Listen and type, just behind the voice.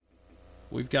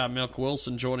We've got Mick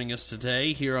Wilson joining us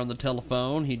today here on the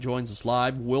telephone. He joins us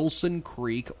live, Wilson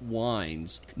Creek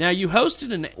Wines. Now, you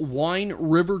hosted a wine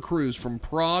river cruise from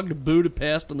Prague to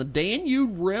Budapest on the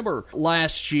Danube River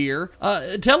last year.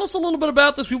 Tell us a little bit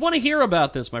about this. We want to hear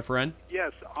about this, my friend.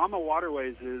 Yes,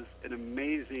 AmaWaterways is an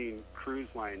amazing cruise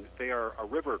line. They are a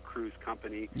river cruise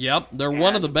company. Yep, they're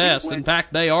one of the best. In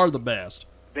fact, they are the best.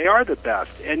 They are the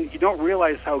best, and you don't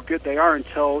realize how good they are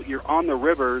until you're on the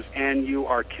rivers and you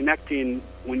are connecting.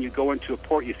 When you go into a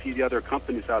port, you see the other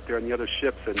companies out there and the other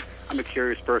ships, and I'm a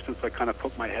curious person, so I kind of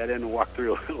poke my head in and walk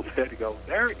through a little bit and go,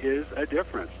 there is a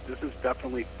difference. This is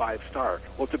definitely 5-star.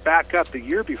 Well, to back up, the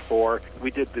year before, we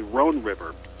did the Rhone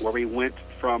River, where we went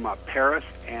from Paris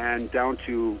and down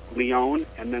to Lyon,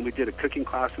 and then we did a cooking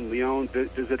class in Lyon,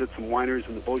 visited some wineries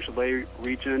in the Beaujolais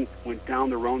region, went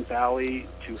down the Rhone Valley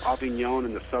to Avignon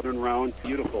in the southern Rhone,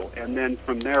 beautiful, and then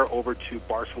from there over to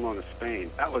Barcelona,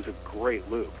 Spain. That was a great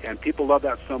loop, and people love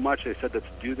that so much, they said, let's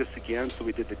do this again, so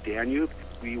we did the Danube.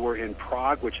 We were in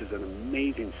Prague, which is an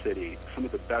amazing city, some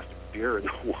of the best beer in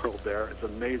the world there. It's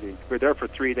amazing. We were there for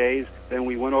 3 days. Then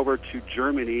we went over to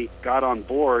Germany, got on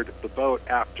board the boat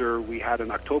after we had an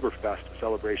Oktoberfest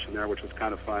celebration there, which was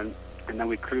kind of fun. And then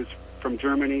we cruised from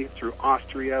Germany through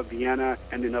Austria, Vienna,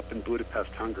 ending up in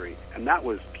Budapest, Hungary. And that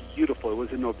was beautiful. It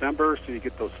was in November, so you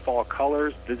get those fall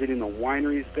colors, visiting the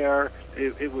wineries there.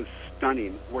 It was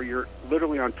stunning, where you're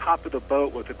literally on top of the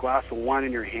boat with a glass of wine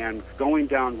in your hand, going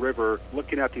down river,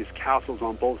 looking at these castles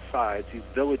on both sides, these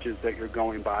villages that you're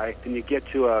going by. Then you get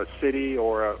to a city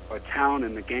or a town,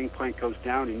 and the gangplank goes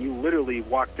down, and you literally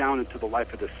walk down into the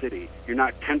life of the city. You're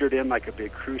not tendered in like a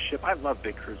big cruise ship. I love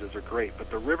big cruises, they're great,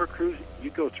 but the river cruise, you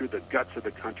go through the guts of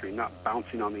the country, not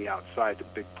bouncing on the outside, the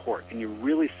big port, and you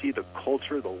really see the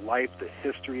culture, the life, the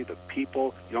history, the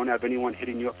people. You don't have anyone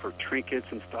hitting you up for trinkets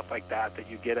and stuff like that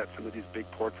you get at some of these big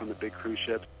ports on the big cruise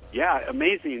ships. Yeah,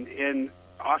 amazing. In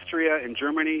Austria and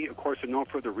Germany, of course, are known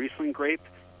for the Riesling grape,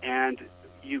 and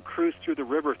you cruise through the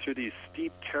river through these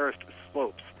steep terraced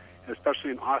slopes, and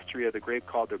especially in Austria, the grape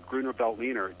called the Grüner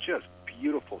Veltliner, just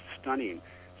beautiful, stunning,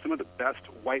 some of the best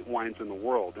white wines in the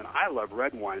world. And I love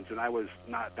red wines, and I was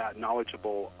not that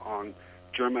knowledgeable on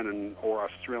German or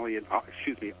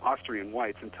Austrian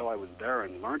whites until I was there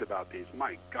and learned about these.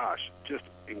 My gosh, just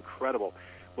incredible.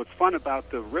 What's fun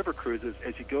about the river cruises,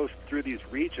 as you go through these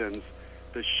regions,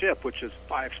 the ship, which is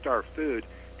 5-star food,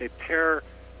 they pair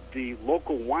the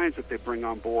local wines that they bring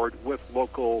on board with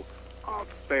local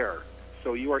fare.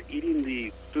 So you are eating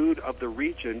the food of the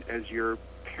region as you're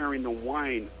pairing the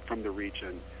wine from the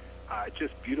region.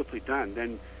 Just beautifully done.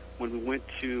 Then when we went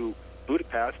to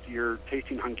Budapest, you're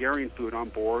tasting Hungarian food on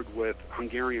board with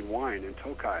Hungarian wine and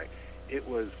Tokaj. It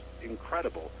was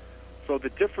incredible. So the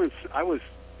difference,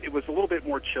 it was a little bit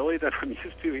more chilly than I'm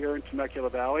used to here in Temecula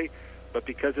Valley, but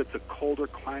because it's a colder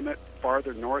climate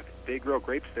farther north, they grow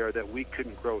grapes there that we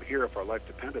couldn't grow here if our life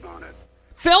depended on it.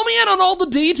 Fill me in on all the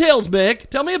details, Mick.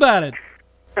 Tell me about it.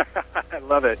 I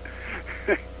love it.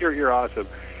 You're awesome.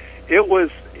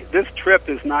 This trip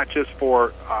is not just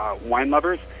for wine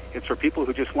lovers. It's for people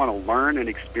who just want to learn and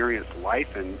experience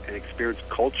life and experience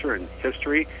culture and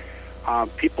history.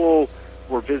 People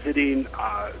were visiting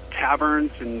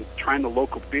taverns and trying the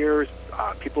local beers.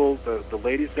 People, the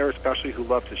ladies there especially, who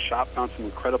love to shop, found some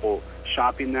incredible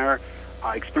shopping there.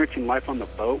 Experiencing life on the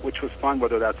boat, which was fun,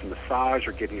 whether that's a massage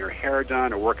or getting your hair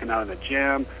done or working out in the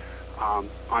gym.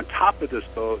 On top of this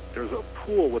boat, there's a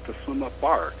pool with a swim-up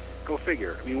bar. Go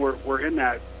figure. I mean, we're in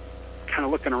that, kind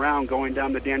of looking around, going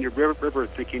down the Danube River,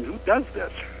 thinking, who does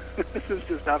this? This is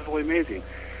just absolutely amazing.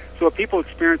 So what people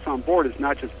experience on board is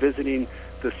not just visiting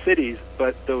the cities,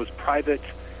 but those private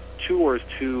tours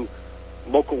to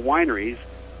local wineries,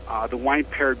 the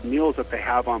wine-paired meals that they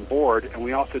have on board, and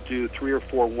we also do 3 or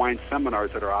 4 wine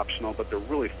seminars that are optional, but they're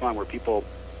really fun, where people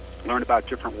learn about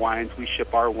different wines. We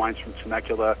ship our wines from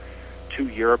Temecula to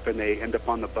Europe, and they end up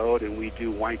on the boat, and we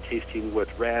do wine tasting with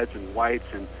reds and whites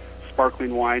and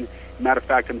sparkling wine. Matter of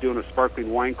fact, I'm doing a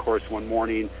sparkling wine course one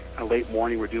morning, a late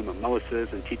morning. We're doing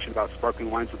mimosas and teaching about sparkling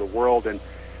wines of the world, and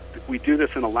we do this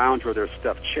in a lounge where there's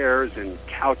stuffed chairs and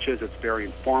couches. It's very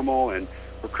informal, and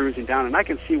we're cruising down, and I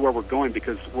can see where we're going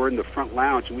because we're in the front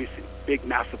lounge, and we see big,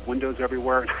 massive windows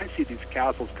everywhere, and I see these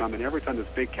castles coming. Every time this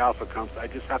big castle comes, I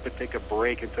just have to take a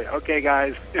break and say, okay,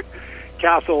 guys,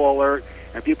 castle alert,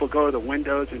 and people go to the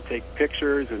windows and take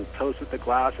pictures and toast at the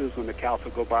glasses when the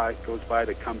castle goes by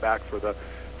to come back for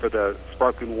the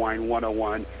Sparkling Wine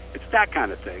 101. It's that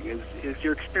kind of thing. Is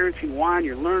you're experiencing wine,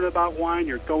 you're learning about wine,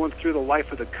 you're going through the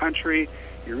life of the country,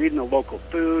 you're eating the local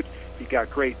food, you got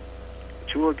great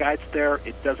tour guides there.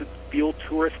 It doesn't feel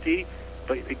touristy,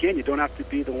 but again, you don't have to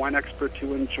be the wine expert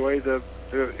to enjoy the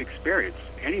the experience.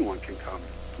 Anyone can come.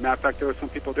 Matter of fact, there were some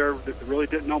people there that really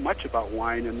didn't know much about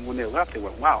wine, and when they left, they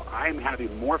went, wow, I'm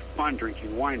having more fun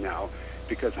drinking wine now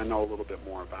because I know a little bit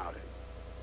more about it.